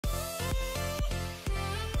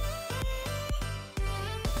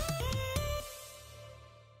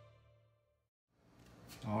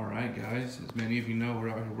All right, guys, as many of you know, we're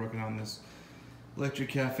out here working on this electric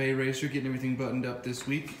cafe racer, getting everything buttoned up this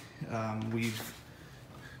week. We've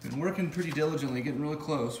been working pretty diligently, getting really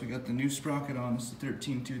close. We got the new sprocket on. It's the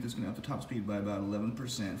 13 tooth. It's going to up the top speed by about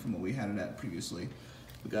 11% from what we had it at previously.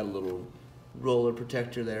 We got a little roller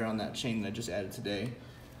protector there on that chain that I just added today.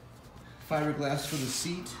 Fiberglass for the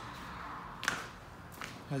seat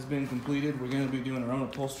has been completed. We're going to be doing our own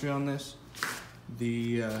upholstery on this.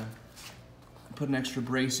 Put an extra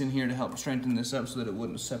brace in here to help strengthen this up so that it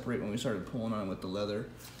wouldn't separate when we started pulling on it with the leather.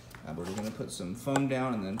 But we're going to put some foam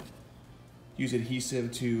down and then use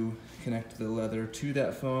adhesive to connect the leather to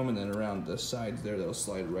that foam, and then around the sides there that'll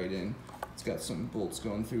slide right in. It's got some bolts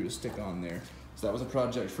going through to stick on there. So that was a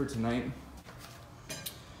project for tonight.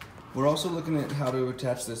 We're also looking at how to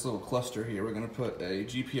attach this little cluster here. We're going to put a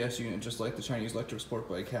GPS unit just like the Chinese electric sport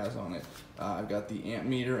bike has on it. I've got the amp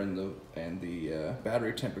meter and the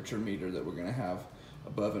battery temperature meter that we're going to have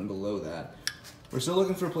above and below that. We're still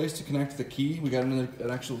looking for a place to connect the key. We got an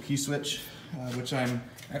actual key switch, which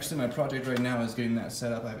my project right now is getting that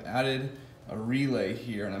set up. I've added a relay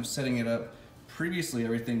here and I'm setting it up. Previously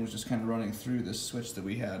everything was just kind of running through this switch that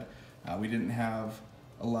we had. We didn't have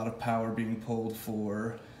a lot of power being pulled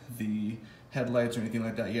for the headlights or anything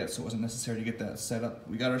like that yet, so it wasn't necessary to get that set up.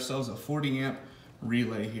 We got ourselves a 40 amp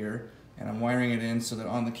relay here, and I'm wiring it in so that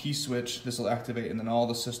on the key switch this will activate and then all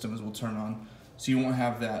the systems will turn on. So you won't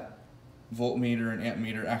have that voltmeter and amp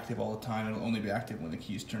meter active all the time. It'll only be active when the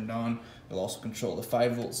key's turned on. It'll also control the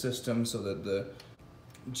 5-volt system so that the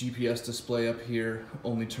GPS display up here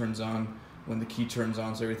only turns on when the key turns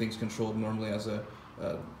on, so everything's controlled normally as a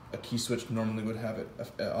key switch normally would have it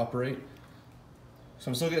operate. So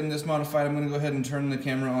I'm still getting this modified. I'm going to go ahead and turn the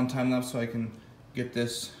camera on time lapse so I can get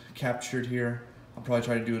this captured here. I'll probably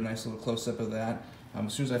try to do a nice little close-up of that.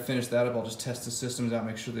 As soon as I finish that up, I'll just test the systems out,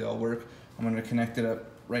 make sure they all work. I'm going to connect it up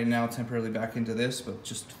right now temporarily back into this, but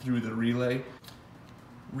just through the relay.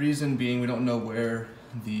 Reason being, we don't know where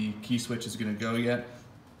the key switch is going to go yet.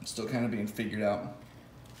 It's still kind of being figured out.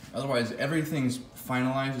 Otherwise, everything's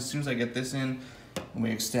finalized. As soon as I get this in, and we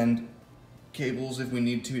extend cables if we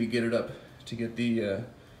need to get it up, to get the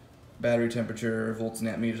battery temperature, volts and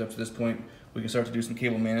amp meters up to this point, we can start to do some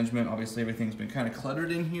cable management. Obviously everything's been kind of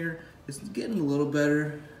cluttered in here. It's getting a little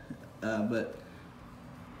better, but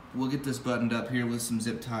we'll get this buttoned up here with some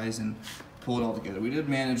zip ties and pull it all together. We did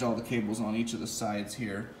manage all the cables on each of the sides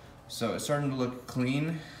here, so it's starting to look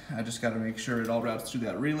clean. I just got to make sure it all routes through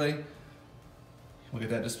that relay. We'll get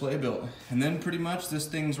that display built, and then pretty much this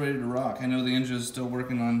thing's ready to rock. I know the Ninja is still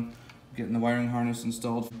working on getting the wiring harness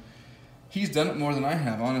installed. He's done it more than I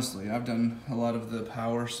have, honestly. I've done a lot of the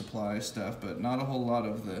power supply stuff, but not a whole lot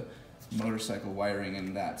of the motorcycle wiring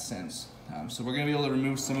in that sense. So we're gonna be able to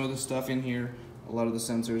remove some of the stuff in here. A lot of the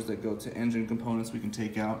sensors that go to engine components we can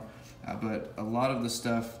take out, but a lot of the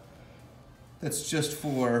stuff that's just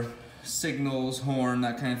for signals, horn,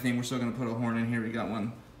 that kind of thing, we're still gonna put a horn in here. We got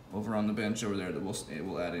one over on the bench over there that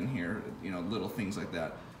we'll add in here, you know, little things like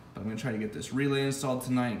that. But I'm going to try to get this relay installed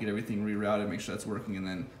tonight, get everything rerouted, make sure that's working, and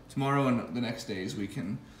then tomorrow and the next days we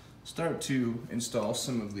can start to install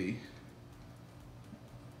some of the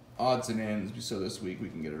odds and ends so this week we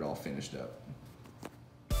can get it all finished up.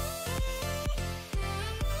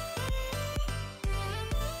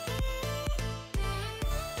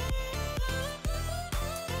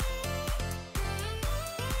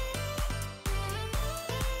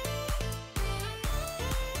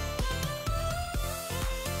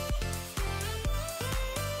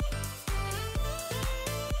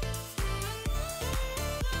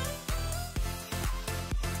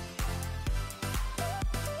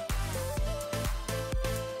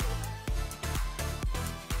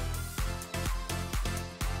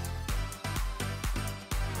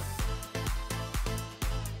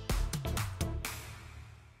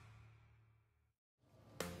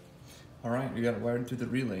 Alright, we got it wired through the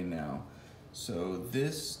relay now. So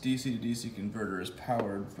this DC to DC converter is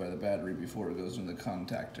powered by the battery before it goes in the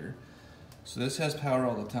contactor. So this has power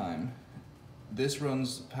all the time. This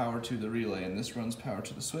runs power to the relay and this runs power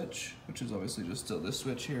to the switch, which is obviously just still this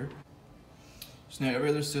switch here. So now every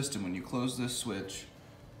other system, when you close this switch,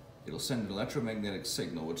 it'll send an electromagnetic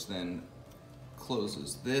signal which then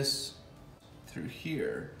closes this through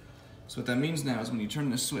here. So what that means now is when you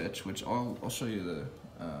turn this switch, which I'll show you the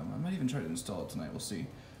I might even try to install it tonight, we'll see,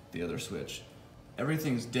 the other switch.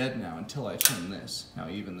 Everything's dead now until I turn this. Now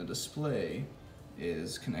even the display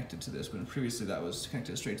is connected to this, when previously that was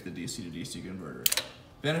connected straight to the DC to DC converter.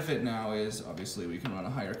 Benefit now is obviously we can run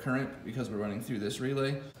a higher current because we're running through this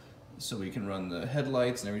relay. So we can run the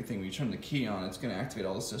headlights and everything. When you turn the key on, it's going to activate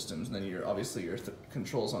all the systems, and then obviously your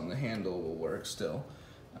controls on the handle will work still.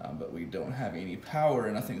 but we don't have any power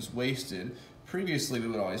and nothing's wasted. Previously, we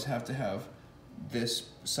would always have to have this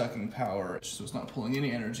sucking power, so it's not pulling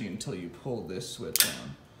any energy until you pull this switch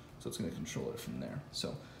on. So it's gonna control it from there.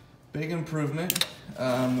 So big improvement.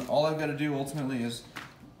 All I've gotta do ultimately is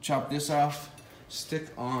chop this off, stick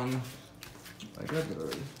on, I grabbed it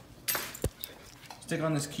already. Stick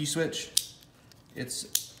on this key switch.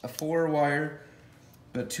 It's a 4-wire,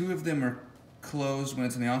 but 2 of them are closed when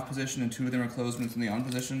it's in the off position and 2 of them are closed when it's in the on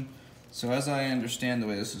position. So as I understand the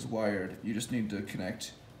way this is wired, you just need to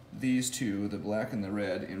connect these 2, the black and the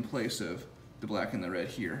red, in place of the black and the red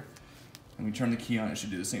here. And we turn the key on, it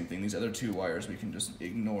should do the same thing. These other 2 wires we can just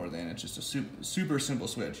ignore then. It's just a super simple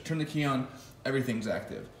switch. Turn the key on, everything's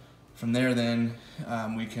active. From there then,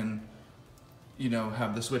 we can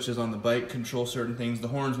have the switches on the bike control certain things. The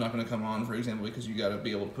horn's not going to come on, for example, because you got to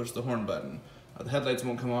be able to push the horn button. The headlights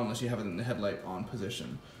won't come on unless you have it in the headlight on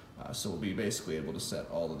position. So we'll be basically able to set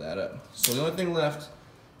all of that up. So the only thing left,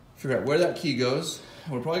 figure out where that key goes.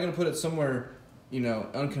 We're probably going to put it somewhere,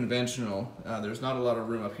 unconventional. There's not a lot of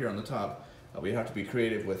room up here on the top. We have to be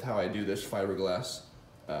creative with how I do this fiberglass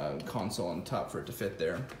console on top for it to fit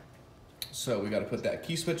there. So we got to put that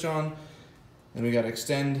key switch on. And we got to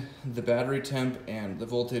extend the battery temp and the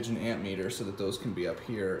voltage and amp meter so that those can be up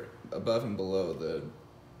here above and below the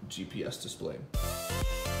GPS display.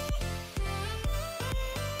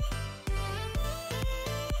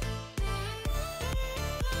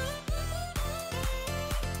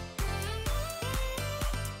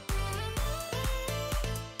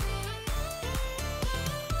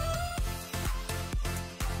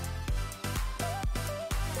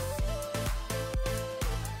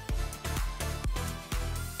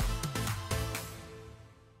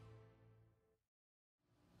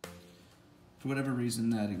 For whatever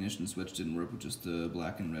reason, that ignition switch didn't work with just the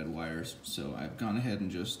black and red wires, so I've gone ahead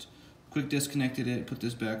and just quick disconnected it, put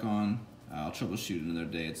this back on. I'll troubleshoot another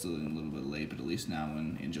day. It's a little bit late, but at least now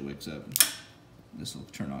when Angel wakes up, this will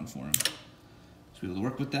turn on for him. So we'll be able to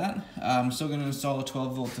work with that. I'm still going to install a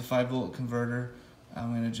 12-volt to 5-volt converter.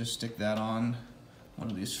 I'm going to just stick that on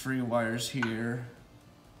one of these free wires here,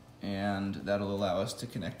 and that'll allow us to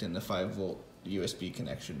connect in the 5-volt USB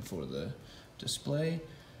connection for the display.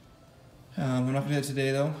 I'm not going to do it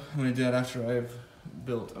today though. I'm going to do that after I've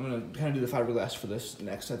built. I'm going to kind of do the fiberglass for this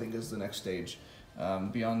next, I think is the next stage.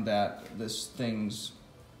 Beyond that, this thing's,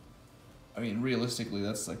 realistically,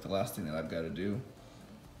 that's like the last thing that I've got to do.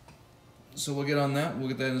 So we'll get on that, we'll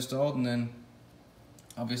get that installed, and then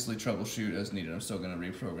obviously troubleshoot as needed. I'm still going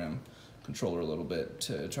to reprogram controller a little bit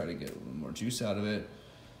to try to get a little more juice out of it.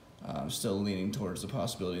 I'm still leaning towards the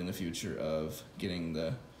possibility in the future of getting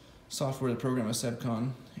the software to program a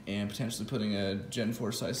Sebcon and potentially putting a Gen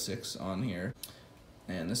 4 size 6 on here.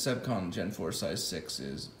 And the Sebcon Gen 4 size 6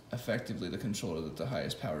 is effectively the controller that the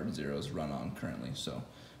highest powered Zeros run on currently. So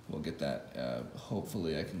we'll get that.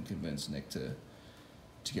 Hopefully I can convince Nick to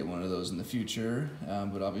get one of those in the future,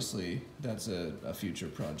 but obviously that's a future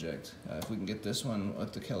project. If we can get this one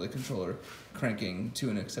with the Kelly controller cranking to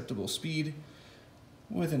an acceptable speed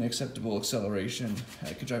with an acceptable acceleration,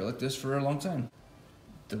 I could drive it like this for a long time.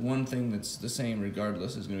 The one thing that's the same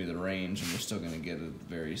regardless is going to be the range, and we're still going to get a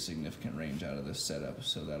very significant range out of this setup,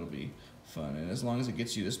 so that'll be fun. And as long as it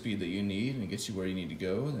gets you the speed that you need and it gets you where you need to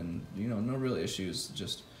go, then no real issues.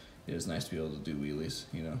 Just it is nice to be able to do wheelies,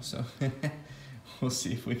 so we'll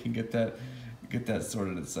see if we can get that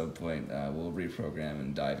sorted at some point. We'll reprogram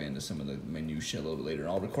and dive into some of the minutiae a little bit later.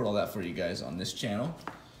 I'll record all that for you guys on this channel.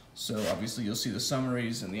 So obviously you'll see the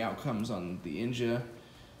summaries and the outcomes on the Inja.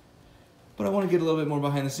 But I want to get a little bit more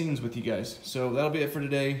behind the scenes with you guys. So that'll be it for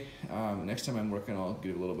today. Next time I'm working, I'll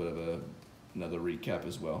give a little bit of another recap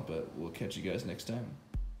as well. But we'll catch you guys next time.